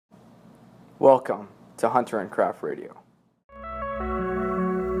Welcome to Hunter and Craft Radio.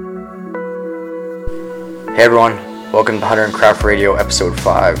 Hey everyone, welcome to Hunter and Craft Radio episode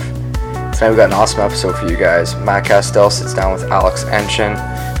 5. Tonight we've got an awesome episode for you guys. Matt Castell sits down with Alex Enchin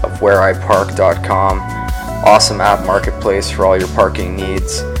of WhereIPark.com. Awesome app marketplace for all your parking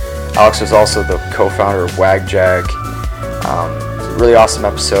needs. Alex is also the co-founder of WagJag. Really awesome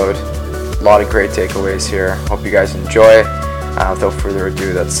episode. A lot of great takeaways here. Hope you guys enjoy. Without further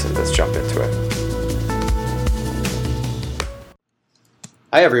ado, let's jump into it.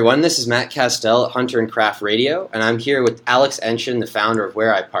 Hi everyone, this is Matt Castell at Hunter and Craft Radio, and I'm here with Alex Enchin, the founder of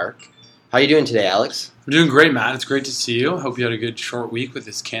Where I Park. How are you doing today, Alex? I'm doing great, Matt. It's great to see you. Hope you had a good short week with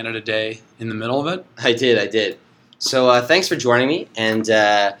this Canada Day in the middle of it. I did. So thanks for joining me, and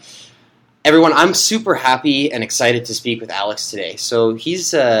everyone, I'm super happy and excited to speak with Alex today. So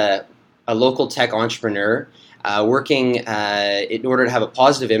he's a local tech entrepreneur working in order to have a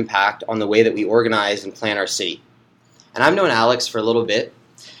positive impact on the way that we organize and plan our city. And I've known Alex for a little bit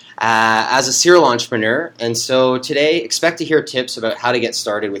as a serial entrepreneur, and so today expect to hear tips about how to get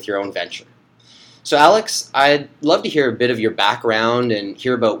started with your own venture. So Alex, I'd love to hear a bit of your background and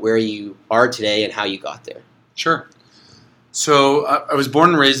hear about where you are today and how you got there. Sure. So I was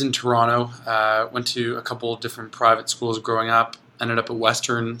born and raised in Toronto, went to a couple of different private schools growing up, ended up at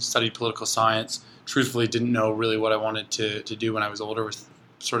Western, studied political science. Truthfully, didn't know really what I wanted to do when I was older. Was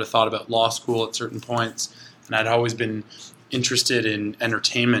sort of thought about law school at certain points, and I'd always been interested in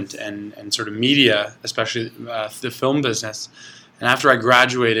entertainment and sort of media, especially the film business. And after I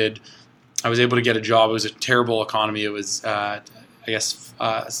graduated, I was able to get a job. It was a terrible economy. It was,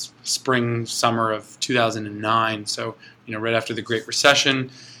 spring, summer of 2009, so right after the Great Recession.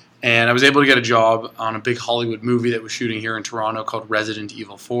 And I was able to get a job on a big Hollywood movie that was shooting here in Toronto called Resident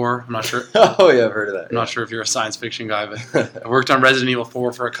Evil 4. I'm not sure. Oh, yeah, I've heard of that. I'm not sure if you're a science fiction guy, but I worked on Resident Evil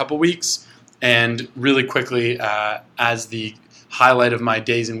 4 for a couple weeks. And really quickly, as the highlight of my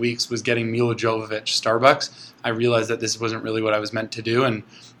days and weeks was getting Mila Jovovich Starbucks, I realized that this wasn't really what I was meant to do. And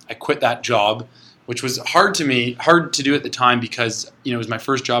I quit that job, which was hard to do at the time because, it was my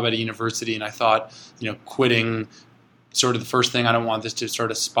first job at a university. And I thought, quitting sort of the first thing, I don't want this to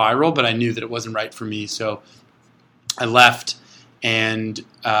sort of spiral, but I knew that it wasn't right for me. So I left and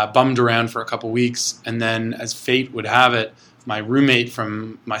bummed around for a couple weeks. And then as fate would have it, my roommate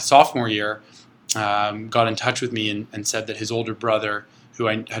from my sophomore year got in touch with me and said that his older brother, who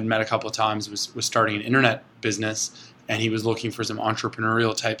I had met a couple of times, was starting an internet business, and he was looking for some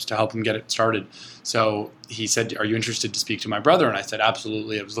entrepreneurial types to help him get it started. So he said, "Are you interested to speak to my brother?" And I said,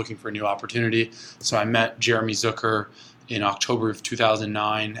 "Absolutely." I was looking for a new opportunity. So I met Jeremy Zucker in October of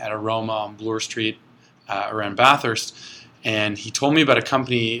 2009 at Aroma on Bloor Street around Bathurst. And he told me about a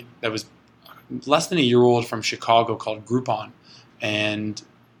company that was less than a year old from Chicago called Groupon. And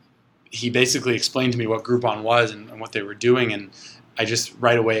he basically explained to me what Groupon was and what they were doing. And I just,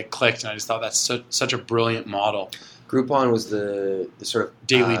 right away, it clicked. And I just thought that's such a brilliant model. Groupon was the sort of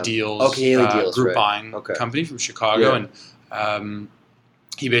Daily Deals, group buying company from Chicago. Yeah. And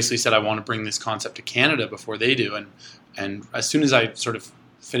he basically said, "I want to bring this concept to Canada before they do." And as soon as I sort of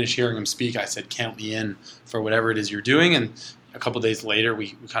finished hearing him speak, I said, "Count me in for whatever it is you're doing." And a couple of days later,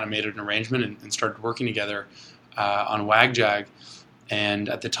 we kind of made an arrangement and started working together on WagJag. And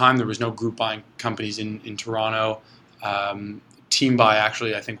at the time, there was no group buying companies in Toronto. Team Buy,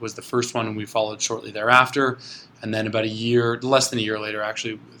 actually, I think, was the first one, and we followed shortly thereafter. And then about less than a year later,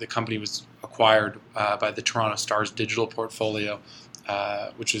 actually, the company was acquired by the Toronto Star's digital portfolio,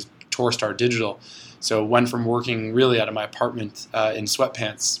 which is Torstar Digital. So went from working really out of my apartment in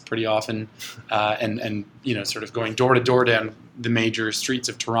sweatpants pretty often and sort of going door to door down the major streets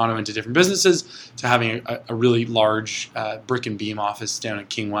of Toronto into different businesses to having a really large brick and beam office down at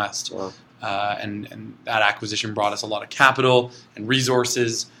King West. Wow. And that acquisition brought us a lot of capital and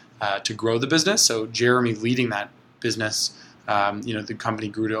resources to grow the business. So Jeremy leading that business, the company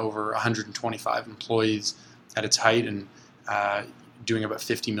grew to over 125 employees at its height and doing about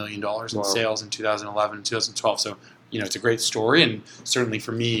 $50 million in sales in 2011 and 2012. So, it's a great story. And certainly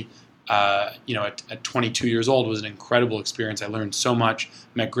for me, at 22 years old was an incredible experience. I learned so much,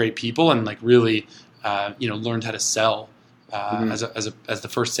 met great people, and really, learned how to sell as the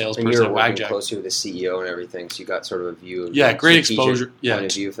first salesperson at WagJag. And you were working closely with the CEO and everything, so you got sort of a view of great exposure. Point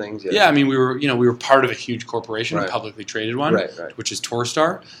of view of things. We were part of a huge corporation, a publicly traded one, which is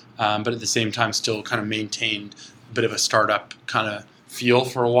Torstar, but at the same time still kind of maintained a bit of a startup kind of feel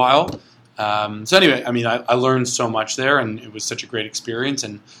for a while. So anyway, I learned so much there, and it was such a great experience.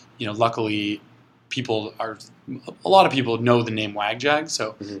 And luckily, a lot of people know the name WagJag.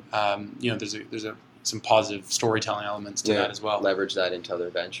 So there's a some positive storytelling elements to that as well. Leverage that into other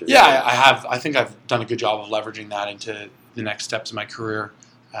ventures. Yeah, I have. I think I've done a good job of leveraging that into the next steps of my career.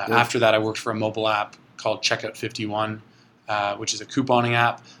 After that, I worked for a mobile app called Checkout 51, which is a couponing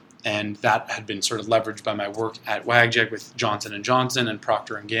app, and that had been sort of leveraged by my work at WagJag with Johnson & Johnson and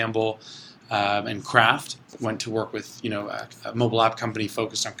Procter & Gamble and Kraft. Went to work with a mobile app company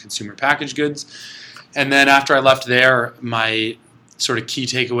focused on consumer packaged goods. And then after I left there, my sort of key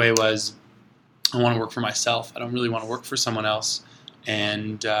takeaway was I want to work for myself. I don't really want to work for someone else.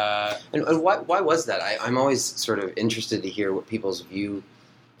 And why was that? I'm always sort of interested to hear what people's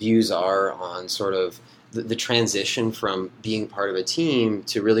views are on sort of the transition from being part of a team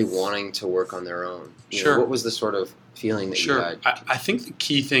to really wanting to work on their own. Sure. What was the sort of feeling that you had? I think the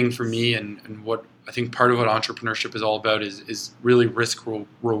key thing for me and what I think part of what entrepreneurship is all about is really risk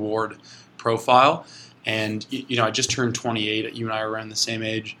reward profile. And I just turned 28. You and I are around the same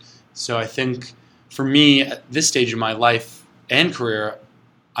age. So I think for me at this stage of my life and career,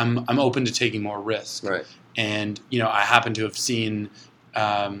 I'm open to taking more risk. Right. And I happen to have seen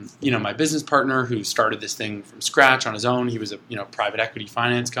my business partner who started this thing from scratch on his own. He was a private equity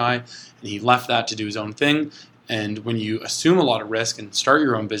finance guy, and he left that to do his own thing. And when you assume a lot of risk and start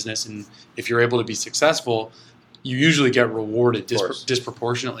your own business, and if you're able to be successful, you usually get rewarded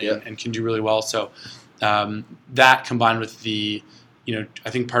disproportionately and can do really well. So that combined with the, I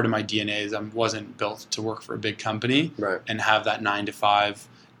think part of my DNA is I wasn't built to work for a big company and have that 9-to-5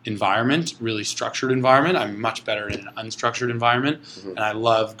 environment, really structured environment. I'm much better in an unstructured environment, and I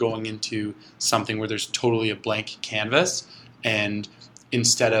love going into something where there's totally a blank canvas, and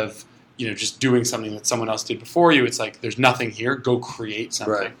instead of just doing something that someone else did before you, it's like there's nothing here. Go create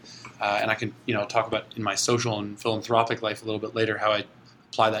something. And I can talk about in my social and philanthropic life a little bit later how I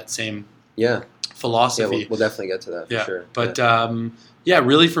apply that same philosophy. Yeah, we'll definitely get to that for sure. But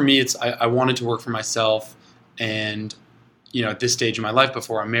really for me, it's I wanted to work for myself, and at this stage of my life,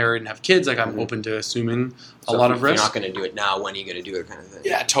 before I'm married and have kids, like I'm open to assuming a lot of risk. If you're not going to do it now, when are you going to do it, kind of thing?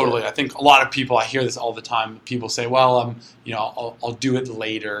 Yeah, totally. I think a lot of people, I hear this all the time. People say, "Well, I'll do it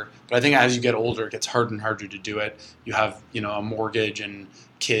later." But I think as you get older, it gets harder and harder to do it. You have a mortgage and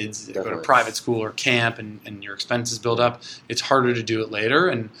kids, go to private school or camp, and your expenses build up. It's harder to do it later.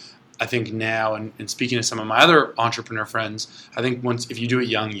 And I think now, and speaking to some of my other entrepreneur friends, I think if you do it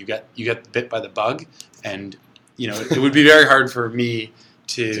young, you get bit by the bug, and it would be very hard for me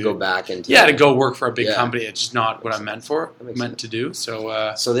to go back and to go work for a big company. It's just not what I'm meant to do.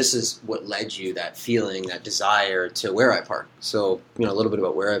 So so this is what led you, that feeling, that desire to Where I Park. So a little bit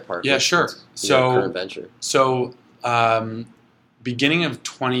about Where I Park. Yeah, sure. So current venture. So beginning of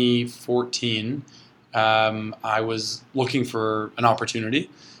 2014, I was looking for an opportunity.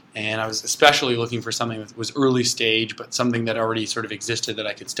 And I was especially looking for something that was early stage, but something that already sort of existed that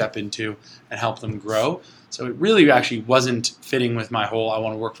I could step into and help them grow. So it really actually wasn't fitting with my whole I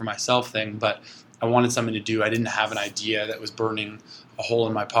want to work for myself thing, but I wanted something to do. I didn't have an idea that was burning a hole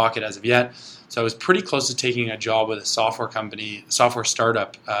in my pocket as of yet. So I was pretty close to taking a job with a software company, a software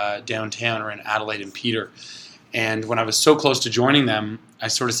startup downtown or in Adelaide and Peter. And when I was so close to joining them, I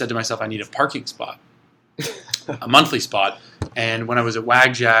sort of said to myself, I need a parking spot. A monthly spot. And when I was at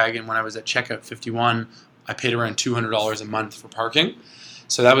WagJag and when I was at Checkout 51, I paid around $200 a month for parking.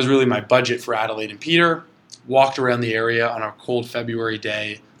 So that was really my budget for Adelaide and Peter. Walked around the area on a cold February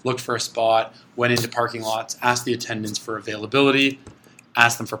day, looked for a spot, went into parking lots, asked the attendants for availability,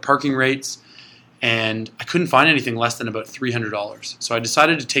 asked them for parking rates, and I couldn't find anything less than about $300. So I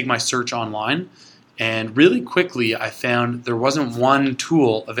decided to take my search online. And really quickly, I found there wasn't one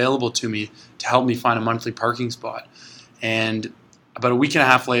tool available to me to help me find a monthly parking spot. And about a week and a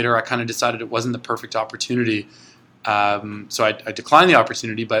half later, I kind of decided it wasn't the perfect opportunity. So I declined the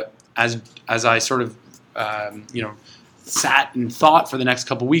opportunity. But as I sort of sat and thought for the next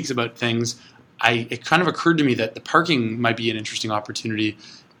couple weeks about things, it kind of occurred to me that the parking might be an interesting opportunity.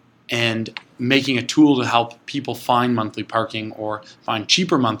 And making a tool to help people find monthly parking or find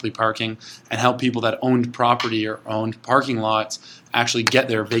cheaper monthly parking and help people that owned property or owned parking lots actually get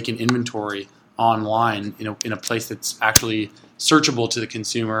their vacant inventory online in a place that's actually searchable to the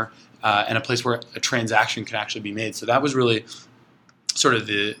consumer and a place where a transaction can actually be made. So that was really sort of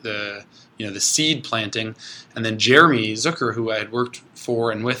the seed planting. And then Jeremy Zucker, who I had worked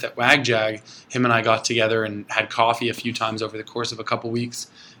for and with at WagJag, him and I got together and had coffee a few times over the course of a couple weeks.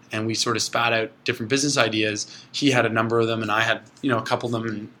 And we sort of spat out different business ideas. He had a number of them, and I had a couple of them.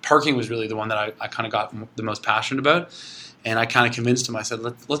 And parking was really the one that I kind of got the most passionate about. And I kind of convinced him. I said,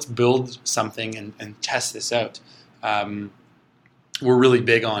 let's build something and test this out. we're really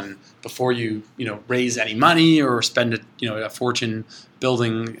big on before you raise any money or spend a fortune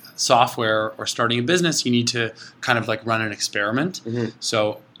building software or starting a business, you need to kind of like run an experiment. Mm-hmm.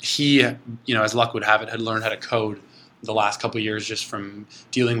 So he, as luck would have it, had learned how to code the last couple of years just from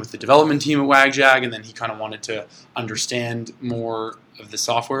dealing with the development team at WagJag, and then he kind of wanted to understand more of the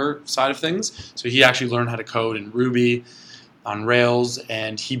software side of things. So he actually learned how to code in Ruby on Rails,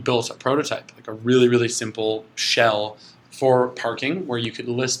 and he built a prototype, like a really, really simple shell for parking where you could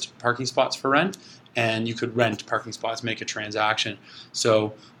list parking spots for rent and you could rent parking spots, make a transaction.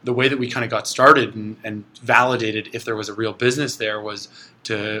 So the way that we kind of got started and validated if there was a real business there was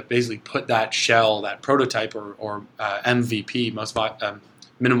to basically put that shell, that prototype or MVP,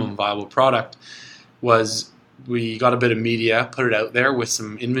 minimum viable product, was we got a bit of media, put it out there with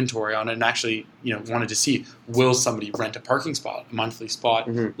some inventory on it, and actually wanted to see, will somebody rent a parking spot, a monthly spot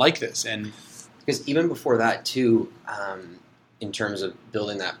like this? And because even before that too, in terms of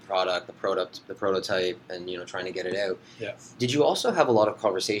building that product, the prototype, and trying to get it out. Yeah. Did you also have a lot of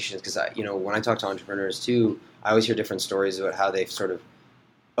conversations? Because when I talk to entrepreneurs too, I always hear different stories about how they've sort of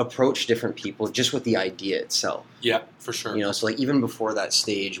approached different people just with the idea itself. Yeah, for sure. So like even before that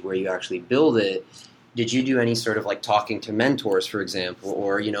stage where you actually build it, did you do any sort of like talking to mentors, for example,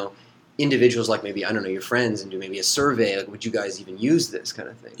 or individuals like maybe, I don't know, your friends, and do maybe a survey? Like, would you guys even use this kind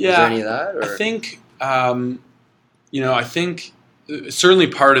of thing? Yeah. Was there any of that? Or? I think certainly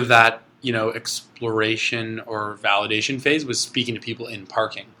part of that, exploration or validation phase was speaking to people in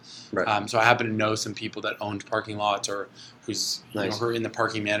parking. Right. So I happen to know some people that owned parking lots or who are in the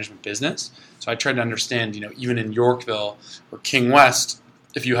parking management business. So I tried to understand, even in Yorkville or King West,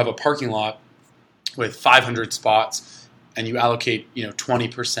 if you have a parking lot with 500 spots and you allocate,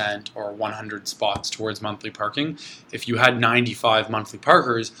 20% or 100 spots towards monthly parking, if you had 95 monthly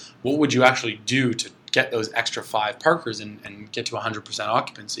parkers, what would you actually do to get those extra 5 parkers and get to 100%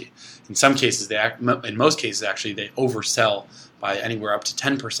 occupancy? In some cases, in most cases, actually, they oversell by anywhere up to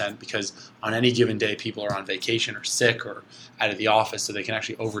 10% because on any given day, people are on vacation or sick or out of the office, so they can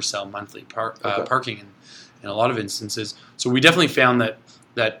actually oversell monthly parking in a lot of instances. So we definitely found that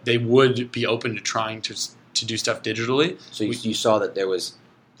they would be open to trying to do stuff digitally. So you saw that there was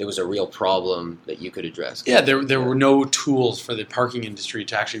a real problem that you could address. Yeah, there were no tools for the parking industry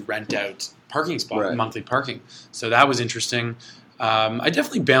to actually rent out parking spot, monthly parking. So that was interesting. I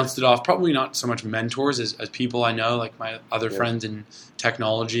definitely bounced it off, probably not so much mentors as people I know, like my other friends in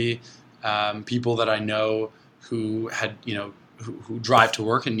technology, people that I know who had, who drive to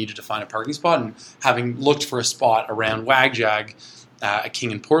work and needed to find a parking spot, and having looked for a spot around WagJag at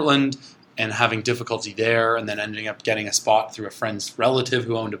King and Portland and having difficulty there, and then ending up getting a spot through a friend's relative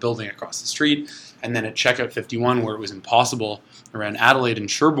who owned a building across the street, and then at Checkout 51 where it was impossible around Adelaide and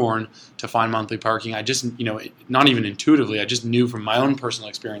Sherbourne to find monthly parking. I just, not even intuitively, I just knew from my own personal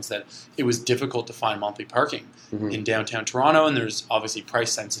experience that it was difficult to find monthly parking in downtown Toronto, and there's obviously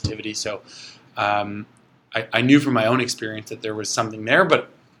price sensitivity. So I knew from my own experience that there was something there, but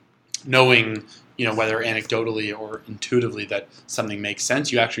knowing, whether anecdotally or intuitively that something makes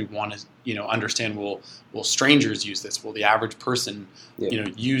sense, you actually want to, understand, will strangers use this? Will the average person,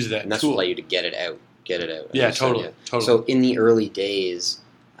 use that and that's tool? allow you to get it out. Yeah, totally. So in the early days,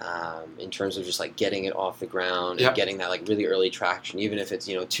 in terms of just like getting it off the ground and getting that like really early traction, even if it's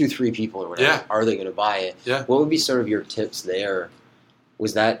 2-3 people or whatever, are they going to buy it? Yeah. What would be sort of your tips there?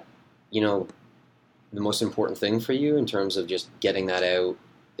 Was that the most important thing for you in terms of just getting that out,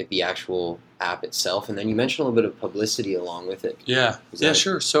 like the actual app itself? And then you mentioned a little bit of publicity along with it. Yeah,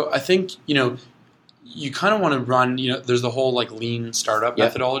 sure. So I think you kind of want to run, there's the whole like lean startup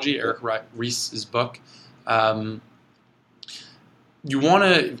methodology, Eric Ries's book. You want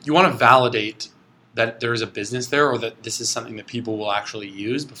to validate that there's a business there, or that this is something that people will actually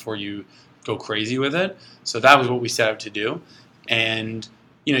use before you go crazy with it. So that was what we set out to do. And,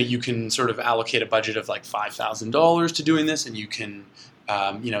 you can sort of allocate a budget of like $5,000 to doing this, and you can,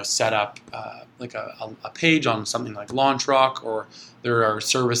 set up like a page on something like LaunchRock, or there are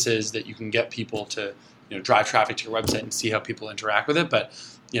services that you can get people to, drive traffic to your website and see how people interact with it. But,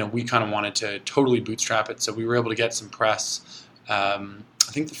 we kind of wanted to totally bootstrap it. So we were able to get some press.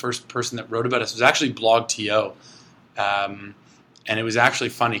 I think the first person that wrote about us was actually BlogTO. And it was actually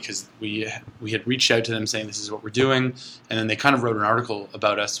funny because we had reached out to them saying this is what we're doing, and then they kind of wrote an article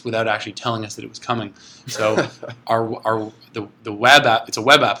about us without actually telling us that it was coming. So the web app, it's a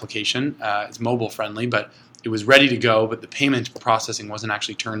web application, it's mobile friendly, but it was ready to go, but the payment processing wasn't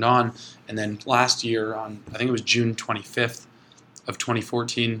actually turned on. And then last year on, I think it was June 25th of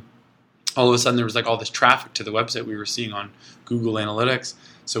 2014, all of a sudden there was like all this traffic to the website we were seeing on Google Analytics.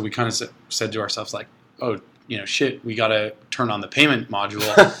 So we kind of said to ourselves like, oh, shit, we got to turn on the payment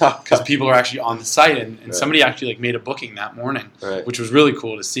module because people are actually on the site, and somebody actually made a booking that morning, which was really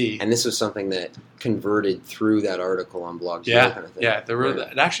cool to see. And this was something that converted through that article on Blog. Kind of thing.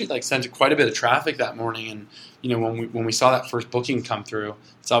 It actually sent quite a bit of traffic that morning, and when we saw that first booking come through,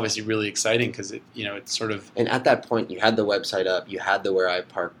 it's obviously really exciting because it's sort of. And at that point, you had the website up, you had the Where I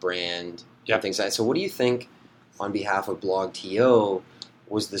Park brand, and things like that. So what do you think, on behalf of BlogTO,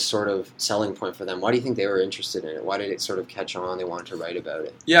 was the sort of selling point for them? Why do you think they were interested in it? Why did it sort of catch on? They wanted to write about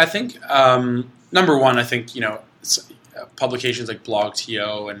it. Yeah, I think number one, I think publications like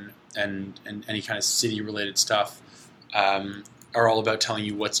BlogTO and any kind of city related stuff are all about telling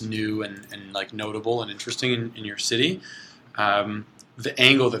you what's new and like notable and interesting in your city. The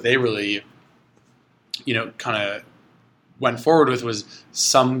angle that they really kind of went forward with was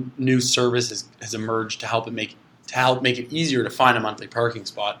some new service has emerged to help make it easier to find a monthly parking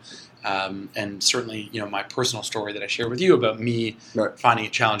spot. And certainly, my personal story that I shared with you about me finding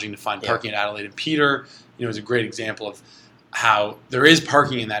it challenging to find parking at Adelaide and Peter, is a great example of how there is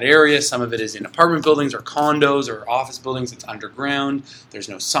parking in that area. Some of it is in apartment buildings or condos or office buildings. It's underground. There's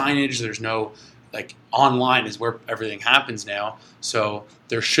no signage. There's no, online is where everything happens now. So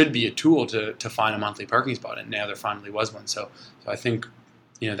there should be a tool to find a monthly parking spot, and now there finally was one. So I think,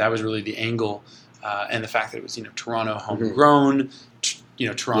 that was really the angle. And the fact that it was, Toronto homegrown,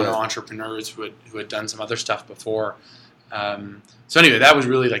 Toronto entrepreneurs who had done some other stuff before. So anyway, that was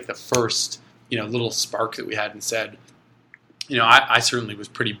really the first, little spark that we had, and said, I certainly was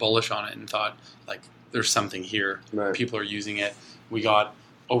pretty bullish on it and thought there's something here. Right. People are using it. We got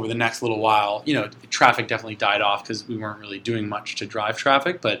over the next little while, traffic definitely died off because we weren't really doing much to drive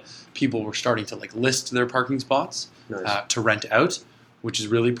traffic, but people were starting to list their parking spots to rent out, which is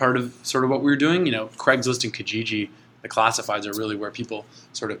really part of sort of what we were doing. Craigslist and Kijiji, the classifieds are really where people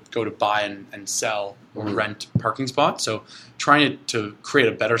sort of go to buy and sell or rent parking spots. So trying to create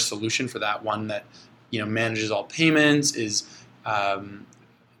a better solution for that, one that, manages all payments, is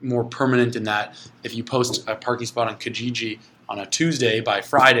more permanent in that if you post a parking spot on Kijiji on a Tuesday, by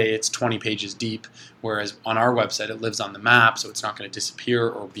Friday it's 20 pages deep, whereas on our website it lives on the map, so it's not going to disappear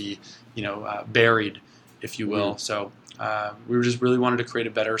or be, buried, if you will. So we were just really wanted to create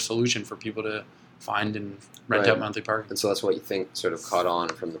a better solution for people to find and rent out monthly parking. And so that's what you think sort of caught on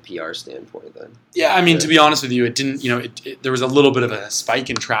from the PR standpoint then? Yeah, I mean, to be honest with you, it didn't, there was a little bit of a spike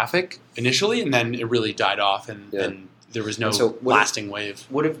in traffic initially, and then it really died off, and there was no lasting wave.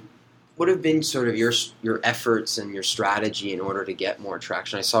 What have been sort of your efforts and your strategy in order to get more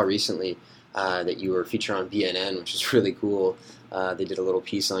traction? I saw recently that you were featured on BNN, which is really cool. They did a little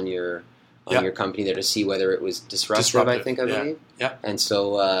piece on your company there to see whether it was disruptive. I believe. Yeah. And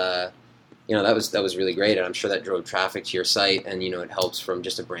so that was really great, and I'm sure that drove traffic to your site, and it helps from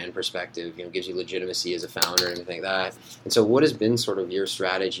just a brand perspective. Gives you legitimacy as a founder and everything like that. And so, what has been sort of your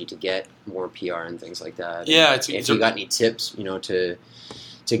strategy to get more PR and things like that? Yeah, if you got any tips,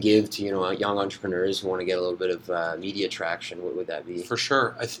 to give to young entrepreneurs who want to get a little bit of media traction, what would that be? For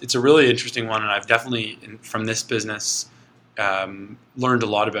sure, it's a really interesting one, and I've definitely from this business learned a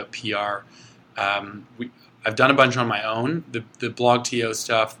lot about PR. I've done a bunch on my own, the BlogTO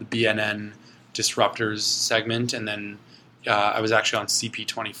stuff, the BNN Disruptors segment, and then I was actually on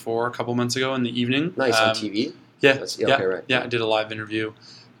CP24 a couple months ago in the evening. Nice, on TV? Yeah, I did a live interview.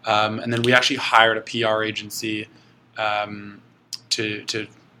 And then we actually hired a PR agency to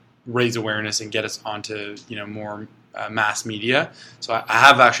raise awareness and get us onto more mass media. So I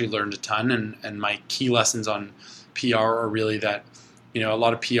have actually learned a ton, and my key lessons on PR are really that a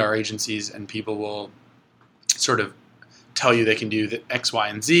lot of PR agencies and people will sort of tell you they can do the X, Y,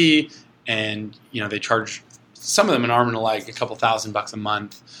 and Z, and they charge some of them an arm and a leg, a couple $1,000 a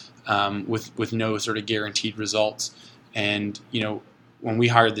month, with no sort of guaranteed results. And when we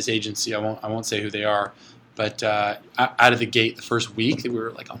hired this agency, I won't say who they are, but out of the gate, the first week, we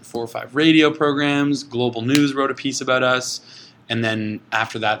were on 4 or 5 radio programs. Global News wrote a piece about us, and then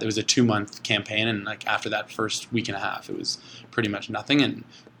after that, there was a 2-month campaign, and after that first week and a half, it was pretty much nothing. And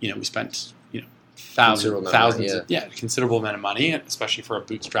we spent considerable amount of money, especially for a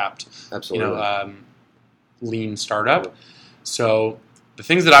bootstrapped, lean startup. So the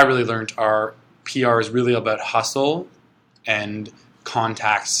things that I really learned are PR is really about hustle and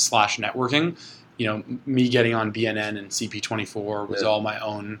contacts / networking. Me getting on BNN and CP24 was all my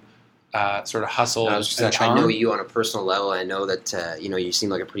own sort of hustle. I know you on a personal level. I know that you seem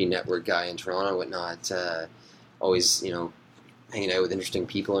like a pretty network guy in Toronto and whatnot. Always hanging out with interesting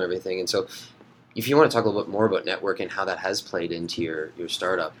people and everything. And so, if you want to talk a little bit more about network and how that has played into your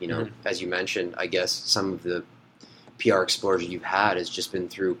startup, as you mentioned, I guess some of the PR exposure you've had has just been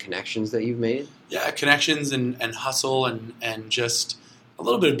through connections that you've made? Yeah, connections and hustle and just a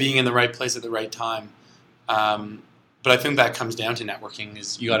little bit of being in the right place at the right time. But I think that comes down to networking.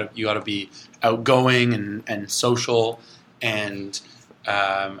 Is you gotta be outgoing and social, and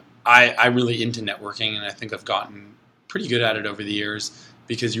I'm really into networking, and I think I've gotten pretty good at it over the years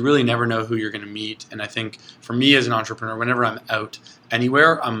because you really never know who you're going to meet. And I think for me as an entrepreneur, whenever I'm out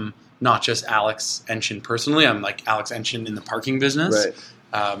anywhere, I'm not just Alex Enshin personally. I'm like Alex Enshin in the parking business.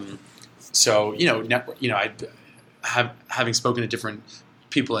 Right. So having spoken to different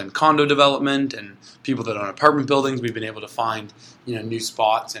people in condo development and people that own apartment buildings, we've been able to find new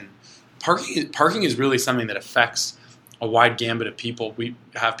spots. And parking is really something that affects a wide gambit of people. We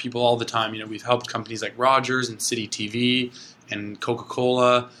have people all the time. We've helped companies like Rogers and City TV and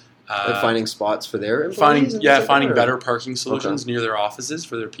Coca-Cola. Like finding spots for their employees? Finding better parking solutions near their offices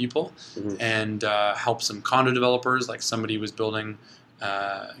for their people, and help some condo developers. Like somebody was building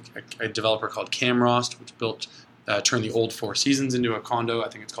a developer called Camrost, which turned the old Four Seasons into a condo. I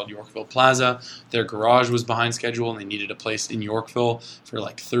think it's called Yorkville Plaza. Their garage was behind schedule, and they needed a place in Yorkville for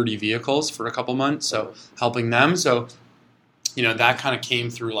like 30 vehicles for a couple months. So helping them. So that kind of came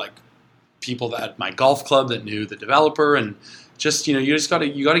through like people at my golf club that knew the developer, and just you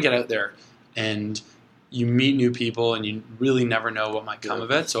gotta get out there and you meet new people, and you really never know what might come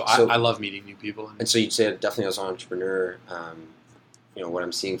of it. So I love meeting new people. And so you'd say definitely as an entrepreneur, what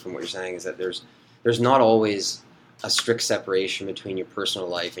I'm seeing from what you're saying is that there's not always a strict separation between your personal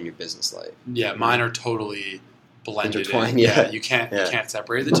life and your business life. Yeah, mine are totally blended. Intertwined. You can't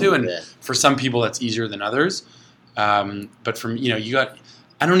separate the two, and for some people that's easier than others. But from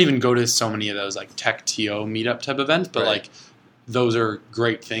I don't even go to so many of those like tech TO meetup type events, but like those are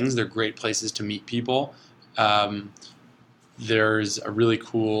great things. They're great places to meet people. There's a really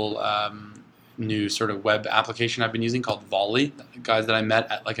cool new sort of web application I've been using called Volley. Guys that I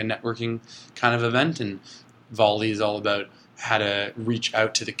met at like a networking kind of event, and Volley is all about how to reach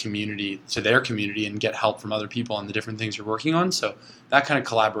out to the community, to their community, and get help from other people on the different things you're working on. So that kind of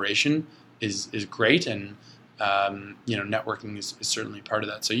collaboration is great, and networking is certainly part of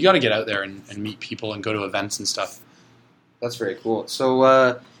that. So you got to get out there and meet people and go to events and stuff. That's very cool. So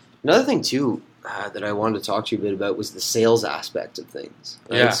another thing too that I wanted to talk to you a bit about was the sales aspect of things.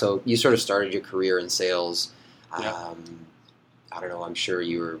 Right? Yeah. So you sort of started your career in sales. Yeah. I don't know. I'm sure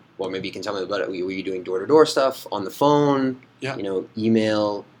you were. Well, maybe you can tell me about it. Were you doing door-to-door stuff on the phone? Yeah.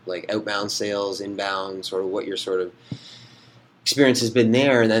 Email, like outbound sales, inbound. Sort of what your sort of experience has been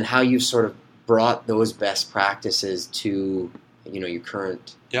there, and then how you've sort of brought those best practices to your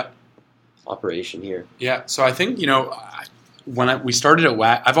current operation here. Yeah. So I think when we started at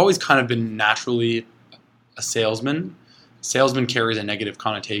WAG, I've always kind of been naturally a salesman. Salesman carries a negative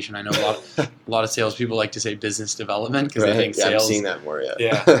connotation. I know a lot of salespeople like to say business development because they think sales. I'm seeing that more.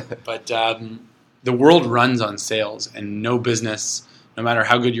 Yeah. But the world runs on sales, and no business, no matter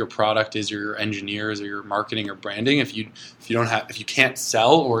how good your product is, or your engineers, or your marketing or branding, if you can't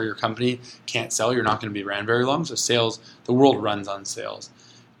sell, or your company can't sell, you're not going to be around very long. So sales, the world runs on sales.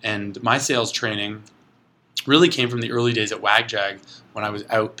 And my sales training really came from the early days at WagJag when I was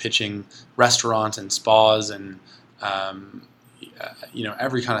out pitching restaurants and spas and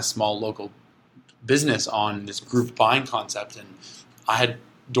every kind of small local business on this group buying concept. And I had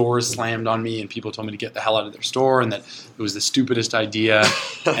doors slammed on me, and people told me to get the hell out of their store, and that it was the stupidest idea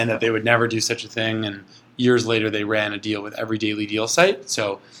and that they would never do such a thing. And years later, they ran a deal with every daily deal site.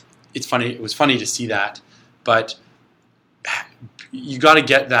 So it's funny. It was funny to see that, but you got to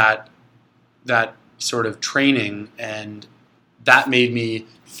get that sort of training, and that made me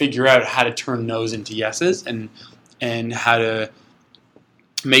figure out how to turn no's into yeses, and how to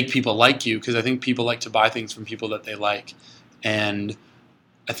make people like you, because I think people like to buy things from people that they like. And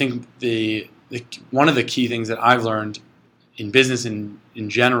I think one of the key things that I've learned in business in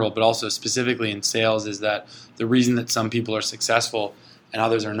general, but also specifically in sales, is that the reason that some people are successful and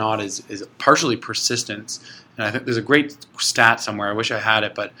others are not is partially persistence. And I think there's a great stat somewhere, I wish I had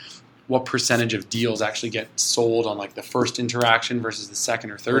it, but what percentage of deals actually get sold on like the first interaction versus the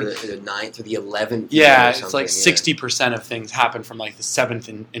second or third? Or the 9th or the 11th. Yeah, it's like 60% of things happen from like the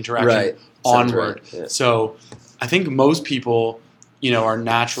 7th interaction onward. Yeah. So I think most people, are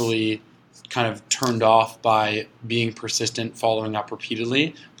naturally kind of turned off by being persistent, following up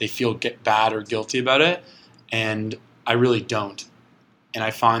repeatedly. They feel bad or guilty about it, and I really don't. And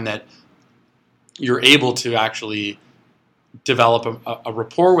I find that you're able to actually develop a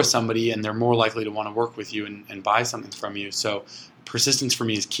rapport with somebody, and they're more likely to want to work with you and buy something from you. So persistence for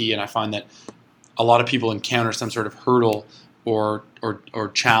me is key, and I find that a lot of people encounter some sort of hurdle or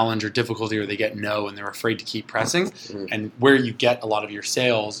challenge or difficulty, or they get no and they're afraid to keep pressing. Mhm. And where you get a lot of your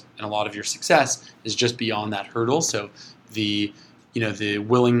sales and a lot of your success is just beyond that hurdle. So the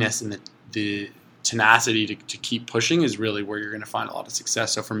willingness and the tenacity to keep pushing is really where you're going to find a lot of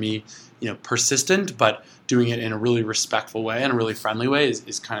success. So for me, persistent, but doing it in a really respectful way and a really friendly way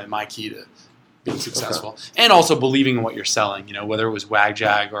is kind of my key to being successful. And also believing in what you're selling, whether it was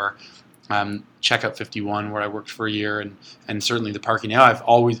WagJag or Checkout 51, where I worked for a year, and certainly the Parking Now.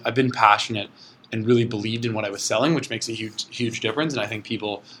 I've been passionate and really believed in what I was selling, which makes a huge difference. And I think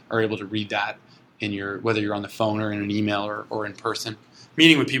people are able to read that in whether you're on the phone or in an email or in person.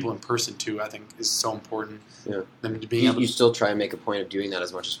 Meeting with people in person too, I think, is so important. Yeah. You still try and make a point of doing that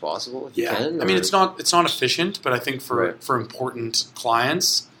as much as possible if you can? I mean, it's not efficient, but I think for important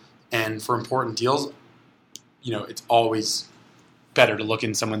clients and for important deals, it's always better to look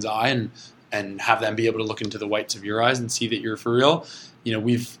in someone's eye and have them be able to look into the whites of your eyes and see that you're for real.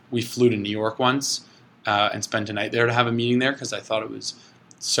 We flew to New York once and spent a night there to have a meeting there because I thought it was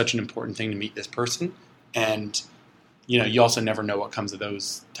such an important thing to meet this person. And you also never know what comes of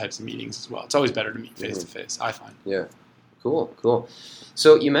those types of meetings as well. It's always better to meet face to face, I find. Yeah. Cool.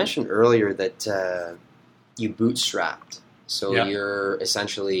 So you mentioned earlier that you bootstrapped. So you're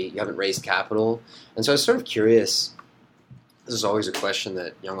essentially, you haven't raised capital. And so I was sort of curious, this is always a question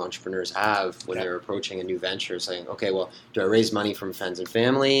that young entrepreneurs have when they're approaching a new venture, saying, okay, well, do I raise money from friends and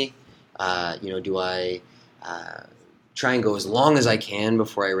family? Do I try and go as long as I can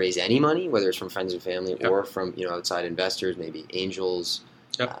before I raise any money, whether it's from friends and family or from outside investors, maybe angels,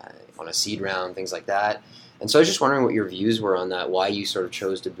 on a seed round, things like that. And so I was just wondering what your views were on that, why you sort of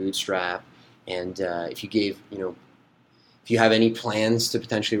chose to bootstrap, and if you have any plans to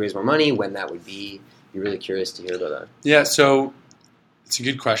potentially raise more money, when that would be. Be really curious to hear about that. Yeah, so it's a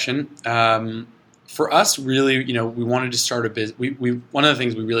good question. For us, really, we wanted to start a business. One of the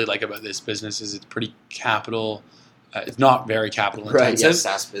things we really like about this business is it's pretty capital. It's not very capital intensive. Right. Yeah,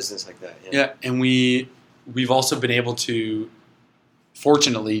 SaaS business like that. Yeah, and we've also been able to,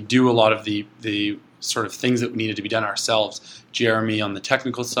 fortunately, do a lot of the sort of things that needed to be done ourselves. Jeremy on the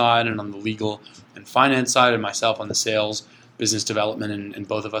technical side and on the legal and finance side, and myself on the sales, business development, and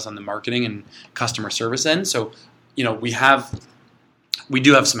both of us on the marketing and customer service end. So, we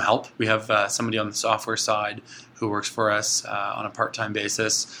do have some help. We have somebody on the software side who works for us on a part-time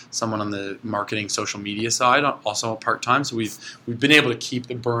basis, someone on the marketing social media side, also part-time. So we've been able to keep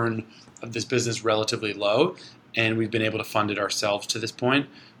the burn of this business relatively low, and we've been able to fund it ourselves to this point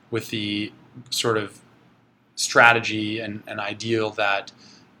with the sort of strategy and ideal that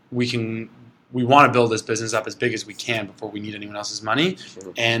we want to build this business up as big as we can before we need anyone else's money.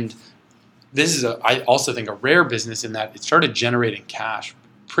 Sure. And this is, I also think, a rare business in that it started generating cash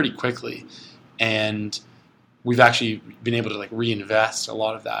pretty quickly. And we've actually been able to reinvest a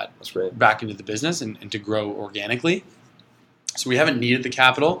lot of that back into the business and to grow organically. So we haven't needed the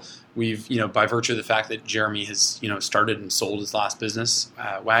capital. We've, by virtue of the fact that Jeremy has, started and sold his last business,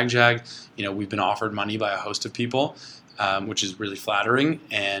 WagJag, we've been offered money by a host of people, which is really flattering.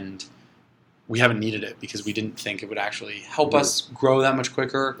 And we haven't needed it because we didn't think it would actually help us grow that much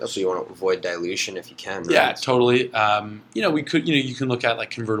quicker. Also, you want to avoid dilution if you can. Right? Yeah, totally. We could, you can look at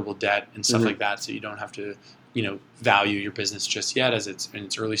convertible debt and stuff like that, so you don't have to, value your business just yet as it's in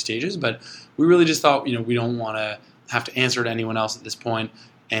its early stages. But we really just thought, we don't want to have to answer to anyone else at this point.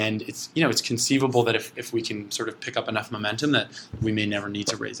 And it's, it's conceivable that if we can sort of pick up enough momentum that we may never need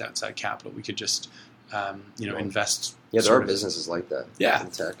to raise outside capital. We could just, invest. Yeah, there are businesses like that. Yeah.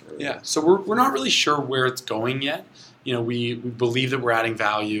 In tech. Yeah. So we're not really sure where it's going yet. We believe that we're adding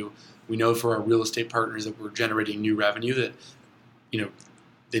value. We know for our real estate partners that we're generating new revenue that,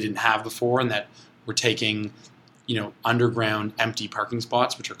 they didn't have before, and that we're taking, underground empty parking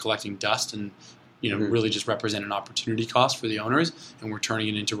spots, which are collecting dust and, really just represent an opportunity cost for the owners, and we're turning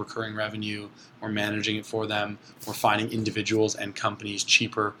it into recurring revenue. We're managing it for them. We're finding individuals and companies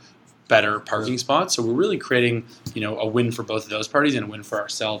cheaper, better parking spots. So we're really creating, a win for both of those parties and a win for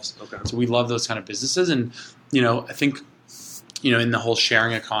ourselves. Okay. So we love those kind of businesses. And, I think, in the whole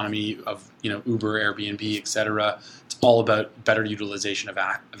sharing economy of, Uber, Airbnb, et cetera, it's all about better utilization of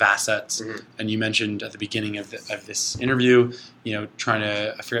assets. Mm-hmm. And you mentioned at the beginning of this interview, trying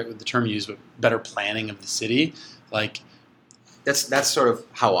to, I forget what the term you used, but better planning of the city. That's sort of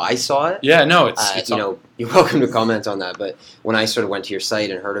how I saw it. Yeah, no, it's you're welcome to comment on that. But when I sort of went to your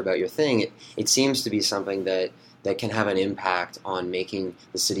site and heard about your thing, it seems to be something that can have an impact on making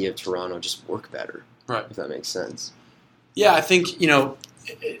the city of Toronto just work better. Right. If that makes sense. Yeah, I think,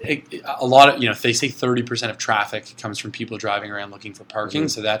 a lot of, if they say 30% of traffic comes from people driving around looking for parking. Mm-hmm.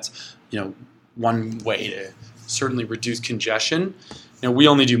 So that's, one way to certainly reduce congestion. We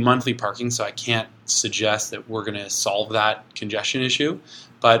only do monthly parking, so I can't suggest that we're going to solve that congestion issue.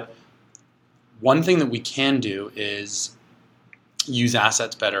 But one thing that we can do is use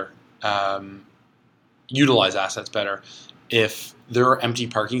assets better, utilize assets better. If there are empty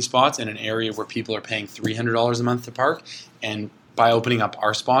parking spots in an area where people are paying $300 a month to park, and by opening up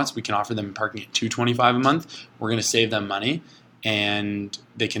our spots, we can offer them parking at $225 a month, we're going to save them money, and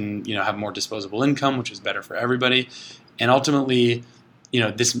they can have more disposable income, which is better for everybody. And ultimately,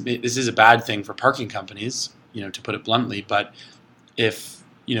 this is a bad thing for parking companies, to put it bluntly. But if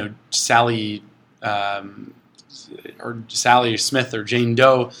Sally Smith or Jane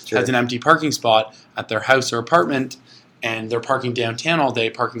Doe has an empty parking spot at their house or apartment, and they're parking downtown all day,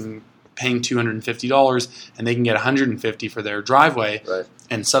 paying $250, and they can get $150 for their driveway, right,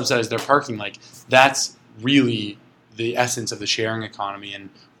 and subsidize their parking, that's really the essence of the sharing economy. And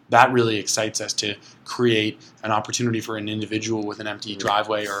that really excites us to create an opportunity for an individual with an empty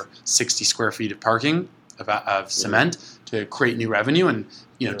driveway or 60 square feet of parking of cement to create new revenue and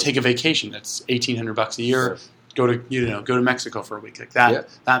take a vacation. That's $1,800 a year. Sure. Go to Mexico for a week like that. Yeah.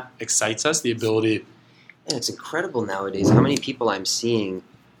 That excites us. The ability. And it's incredible nowadays how many people I'm seeing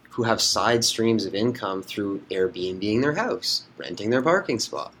who have side streams of income through Airbnb-ing their house, renting their parking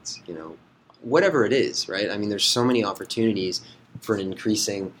spots. Whatever it is, right? I mean, there's so many opportunities for an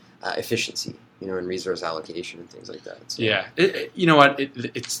increasing efficiency, and resource allocation and things like that. So. Yeah.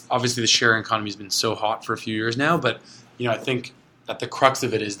 It's obviously the sharing economy has been so hot for a few years now, but, I think that the crux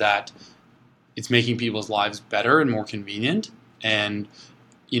of it is that it's making people's lives better and more convenient. And,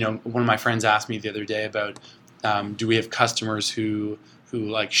 one of my friends asked me the other day about, do we have customers who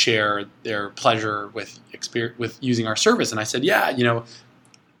share their pleasure with using our service? And I said, yeah,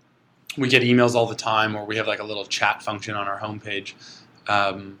 we get emails all the time, or we have a little chat function on our homepage.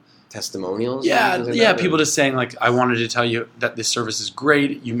 Testimonials? Yeah. People just saying I wanted to tell you that this service is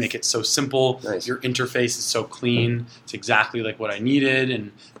great. You make it so simple. Nice. Your interface is so clean. It's exactly what I needed,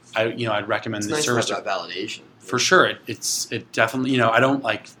 and I'd recommend this service. It's nice to have that validation. For sure, it definitely. I don't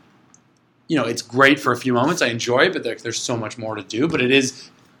it's great for a few moments. I enjoy it, but there's so much more to do. But it is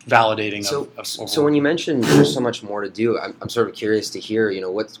validating. So when you mentioned there's so much more to do, I'm sort of curious to hear.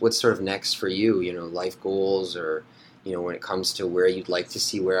 What's sort of next for you? Life goals, or when it comes to where you'd like to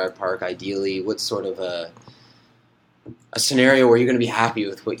see Where I Park, ideally, what's sort of a scenario where you're going to be happy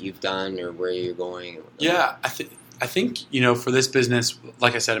with what you've done or where you're going? Yeah, I think for this business,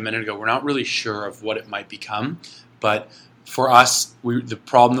 like I said a minute ago, we're not really sure of what it might become, but for us, the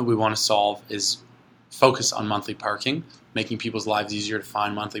problem that we want to solve is focus on monthly parking, making people's lives easier to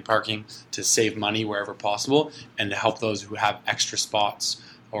find monthly parking, to save money wherever possible, and to help those who have extra spots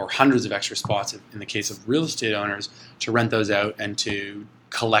or hundreds of extra spots in the case of real estate owners to rent those out and to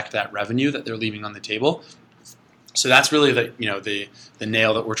collect that revenue that they're leaving on the table. So that's really the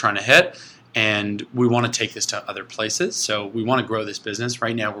nail that we're trying to hit. And we want to take this to other places. So we want to grow this business.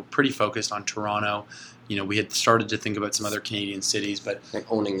 Right now, we're pretty focused on Toronto. We had started to think about some other Canadian cities, but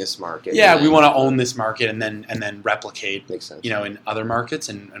owning this market. Yeah, we want to own this market and then replicate. Makes sense. In other markets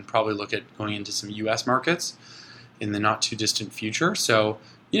and probably look at going into some U.S. markets in the not too distant future. So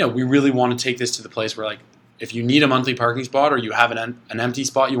we really want to take this to the place where if you need a monthly parking spot or you have an empty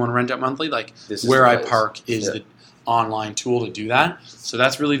spot you want to rent out monthly, Where I Park is the online tool to do that. So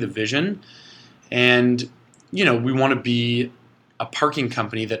that's really the vision. And, we want to be a parking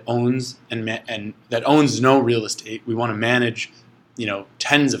company that owns and that owns no real estate. We want to manage,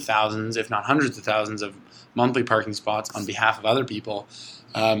 tens of thousands, if not hundreds of thousands of monthly parking spots on behalf of other people,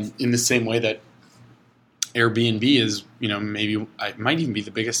 in the same way that Airbnb is, maybe it might even be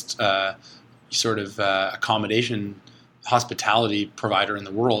the biggest accommodation hospitality provider in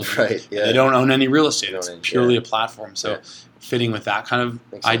the world. Right. Yeah. They don't own any real estate. It's purely a platform. So fitting with that kind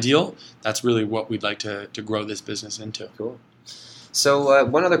of ideal, that's really what we'd like to grow this business into. Cool. So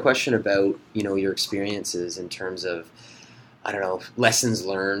one other question about, your experiences in terms of, lessons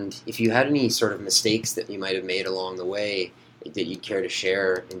learned. If you had any sort of mistakes that you might have made along the way that you'd care to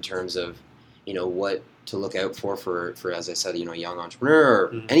share in terms of, what to look out for as I said, a young entrepreneur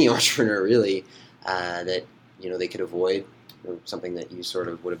or any entrepreneur really, that, they could avoid, or something that you sort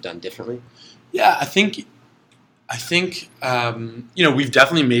of would have done differently? Yeah, I think we've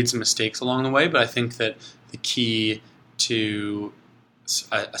definitely made some mistakes along the way, but I think that the key to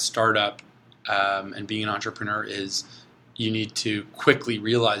a startup and being an entrepreneur is you need to quickly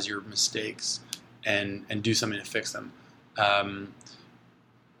realize your mistakes and do something to fix them.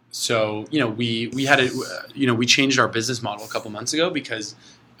 So we had we changed our business model a couple months ago because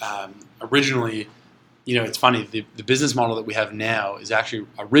originally it's funny. The business model that we have now is actually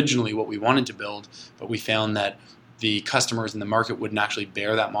originally what we wanted to build, but we found that the customers in the market wouldn't actually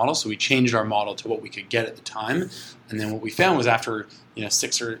bear that model, so we changed our model to what we could get at the time. And then what we found was after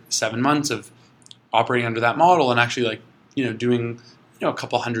 6 or 7 months of operating under that model and actually doing a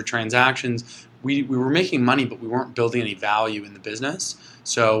couple hundred transactions, we were making money, but we weren't building any value in the business.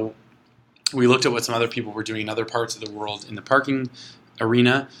 So we looked at what some other people were doing in other parts of the world in the parking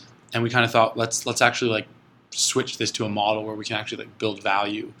arena, and we kind of thought, let's actually switch this to a model where we can actually build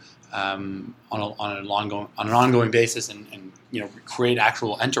value on an ongoing basis and create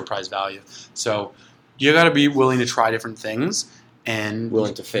actual enterprise value. So you got to be willing to try different things and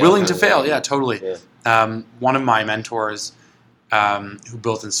willing to fail. Yeah, totally. Yeah. One of my mentors who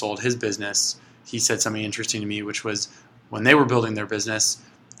built and sold his business, he said something interesting to me, which was when they were building their business,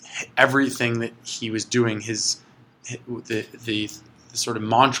 everything that he was doing, the sort of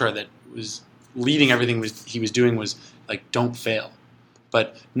mantra that was leading everything he was doing was don't fail,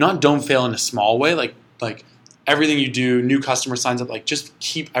 but not don't fail in a small way. Like everything you do, new customer signs up, just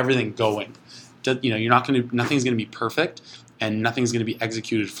keep everything going. Nothing's going to be perfect and nothing's going to be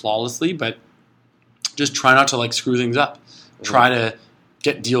executed flawlessly, but just try not to screw things up. Mm-hmm. Try to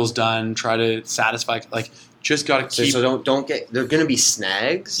get deals done. Try to satisfy. Just got to keep. So don't get. There are going to be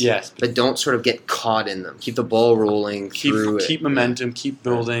snags. Yes, but don't sort of get caught in them. Keep the ball rolling. Keep momentum. Keep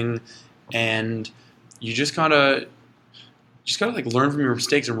building, and you just gotta learn from your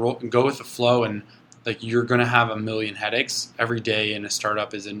mistakes and go with the flow. And you're going to have a million headaches every day. In a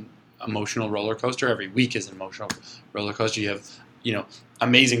startup is an emotional roller coaster. Every week is an emotional roller coaster. You have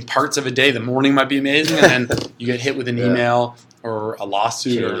amazing parts of a day. The morning might be amazing, and then you get hit with an email or a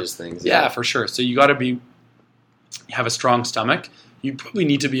lawsuit. Changes things. Yeah, for sure. So you got to have a strong stomach. You probably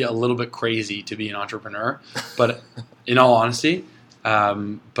need to be a little bit crazy to be an entrepreneur, but in all honesty,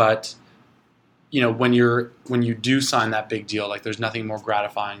 but when you do sign that big deal, there's nothing more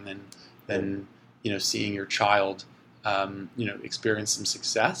gratifying than seeing your child experience some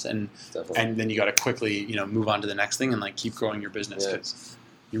success, and then you got to quickly move on to the next thing and keep growing your business, because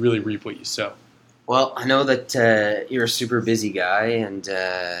you really reap what you sow. Well, I know that you're a super busy guy, and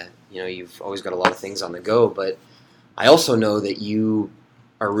you've always got a lot of things on the go, but I also know that you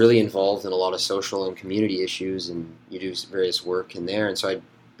are really involved in a lot of social and community issues, and you do various work in there. And so I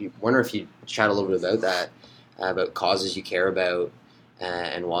wonder if you'd chat a little bit about that, about causes you care about,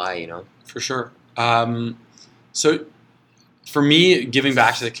 and why. For sure. So for me, giving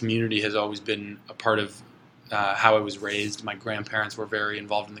back to the community has always been a part of how I was raised. My grandparents were very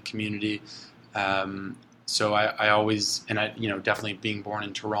involved in the community. So I always, and definitely being born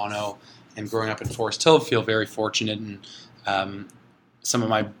in Toronto and growing up in Forest Hill, feel very fortunate. And some of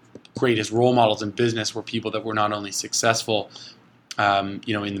my greatest role models in business were people that were not only successful, in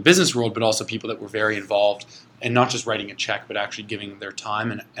the business world, but also people that were very involved, and not just writing a check, but actually giving their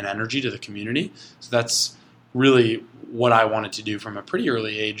time and energy to the community. So that's really what I wanted to do from a pretty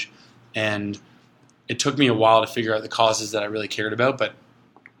early age. And it took me a while to figure out the causes that I really cared about, but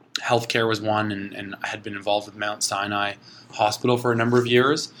healthcare was one, and I had been involved with Mount Sinai Hospital for a number of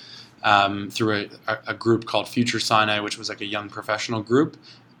years through a group called Future Sinai, which was a young professional group.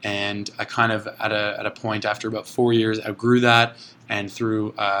 And I kind of, at a point after about 4 years, outgrew that, and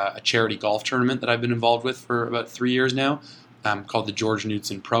through a charity golf tournament that I've been involved with for about 3 years now, called the George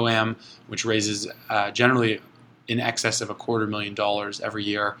Knudsen Pro-Am, which raises generally in excess of $250,000 every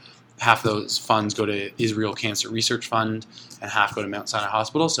year. Half of those funds go to Israel Cancer Research Fund, and half go to Mount Sinai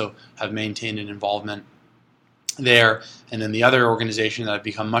Hospital, so have maintained an involvement there. And then the other organization that I've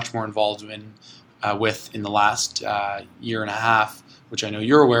become much more involved with in the last year and a half, which I know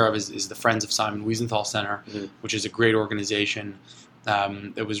you're aware of, is the Friends of Simon Wiesenthal Center, mm-hmm. which is a great organization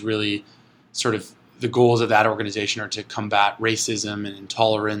that was really sort of, the goals of that organization are to combat racism and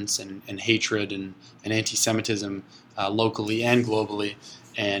intolerance and hatred and anti-Semitism locally and globally.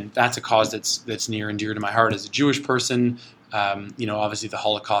 And that's a cause that's near and dear to my heart as a Jewish person. Obviously the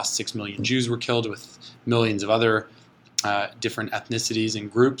Holocaust, 6 million Jews were killed, with millions of other different ethnicities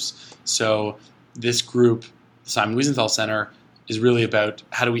and groups. So this group, the Simon Wiesenthal Center, is really about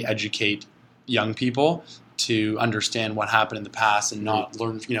how do we educate young people to understand what happened in the past and not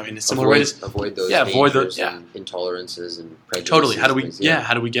learn, in a similar way. Avoid those intolerances and prejudices. Totally.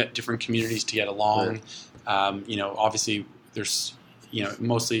 How do we get different communities to get along? Right. Obviously there's, not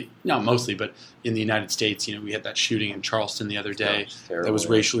mostly, but in the United States, we had that shooting in Charleston the other day that was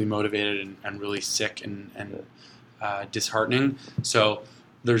racially motivated and really sick and disheartening. So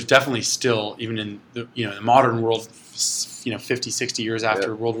there's definitely still, even in the modern world, 50, 60 years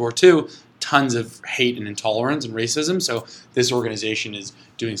after World War II, tons of hate and intolerance and racism. So this organization is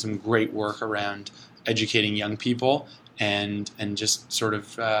doing some great work around educating young people and just sort of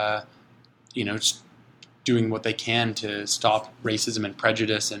just doing what they can to stop racism and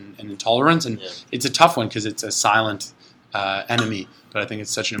prejudice and intolerance. And it's a tough one because it's a silent enemy, but I think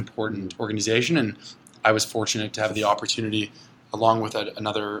it's such an important organization. And I was fortunate to have the opportunity, along with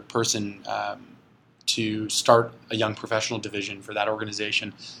another person, to start a young professional division for that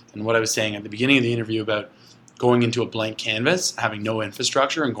organization. And what I was saying at the beginning of the interview about going into a blank canvas, having no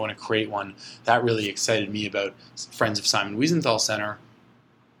infrastructure, and going to create one, that really excited me about Friends of Simon Wiesenthal Center.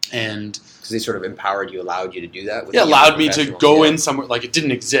 And because they sort of empowered you, allowed you to do that. Allowed me to go in somewhere, like it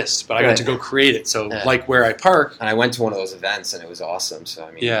didn't exist, but I got to go create it. So like Where I Park. And I went to one of those events and it was awesome. So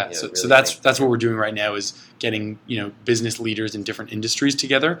I mean, so that's what we're doing right now is getting, business leaders in different industries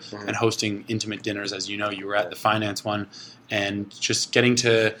together and hosting intimate dinners. As you know, you were at the finance one, and just getting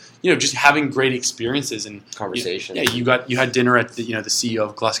to, just having great experiences and conversation. You had dinner at the CEO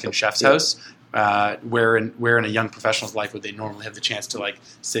of Gluskin Chef's House. Where in a young professional's life would they normally have the chance to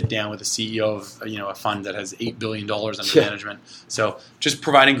sit down with the CEO of a fund that has $8 billion under management? So just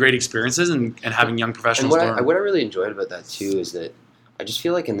providing great experiences and having young professionals learn. What I really enjoyed about that too is that I just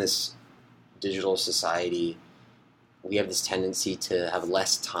feel like in this digital society we have this tendency to have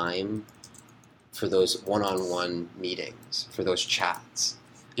less time for those one-on-one meetings, for those chats.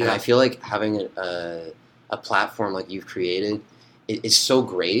 Yeah. And I feel like having a platform like you've created is so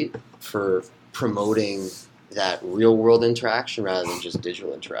great for promoting that real world interaction rather than just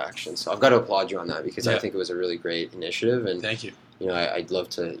digital interaction. So I've got to applaud you on that because I think it was a really great initiative. And thank you. I'd love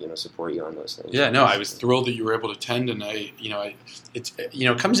to support you on those things. Yeah, no, I was thrilled that you were able to attend, and it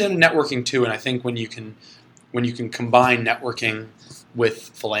comes down to networking too. And I think when you can combine networking with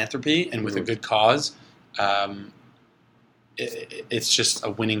philanthropy and with a good cause, it's just a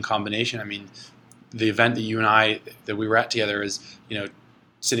winning combination. I mean, the event that we were at together is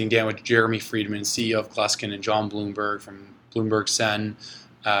sitting down with Jeremy Friedman, CEO of Gluskin, and John Bloomberg from Bloomberg Sen.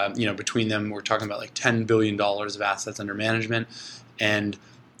 Between them, we're talking about $10 billion of assets under management, and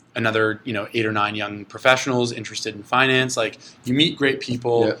another 8 or 9 young professionals interested in finance. You meet great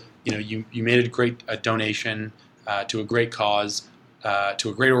people. Yeah. You made a great donation to a great cause, to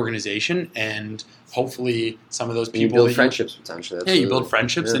a great organization, and hopefully some of those people you build friendships potentially. Absolutely. Yeah, you build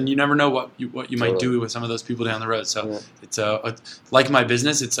friendships, and you never know what you might do with some of those people down the road. So it's like my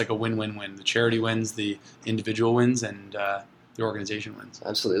business. It's like a win-win-win. The charity wins, the individual wins, and the organization wins.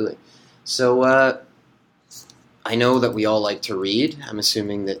 Absolutely. So I know that we all like to read. I'm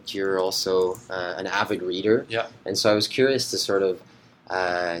assuming that you're also an avid reader. Yeah. And so I was curious to sort of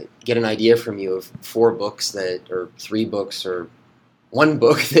get an idea from you of 4 books or 3 books or 1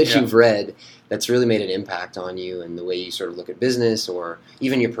 book that you've read that's really made an impact on you and the way you sort of look at business or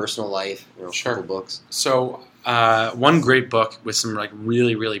even your personal life. Sure. Couple books. So one great book with some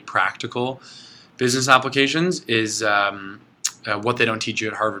really, really practical business applications is What They Don't Teach You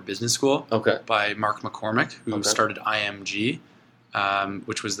at Harvard Business School by Mark McCormick, who started IMG,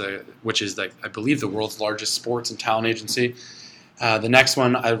 which is I believe the world's largest sports and talent agency. The next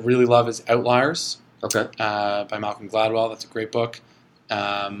one I really love is Outliers by Malcolm Gladwell. That's a great book.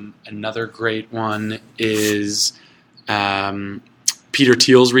 Another great one is Peter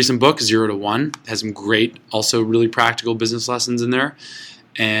Thiel's recent book, 0 to 1. It has some great, also really practical business lessons in there.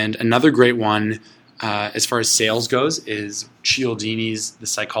 And another great one, as far as sales goes, is Cialdini's The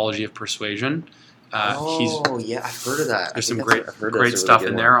Psychology of Persuasion. I've heard of that. There's some great stuff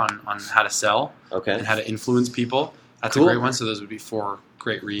in there on how to sell and how to influence people. That's a great one. So those would be 4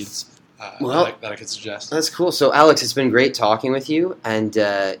 great reads that I could suggest. That's cool. So Alex, it's been great talking with you. And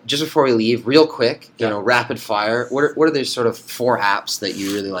just before we leave, real quick, rapid fire, what are the sort of 4 apps that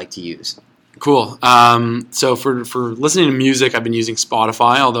you really like to use? Cool. So for listening to music, I've been using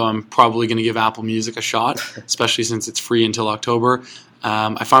Spotify, although I'm probably going to give Apple Music a shot, especially since it's free until October.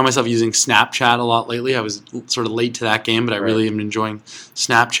 I find myself using Snapchat a lot lately. I was sort of late to that game, but I really am enjoying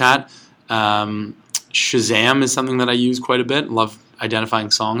Snapchat. Shazam is something that I use quite a bit. Love identifying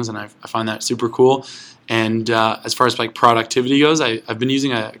songs, and I find that super cool. And as far as productivity goes, I've been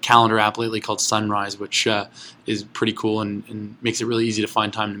using a calendar app lately called Sunrise, which is pretty cool and makes it really easy to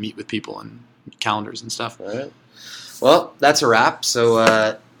find time to meet with people and calendars and stuff. All right. Well, that's a wrap.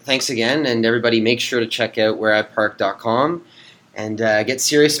 So thanks again, and everybody make sure to check out whereipark.com and get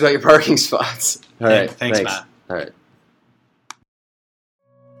serious about your parking spots. All right. Thanks, Matt. All right.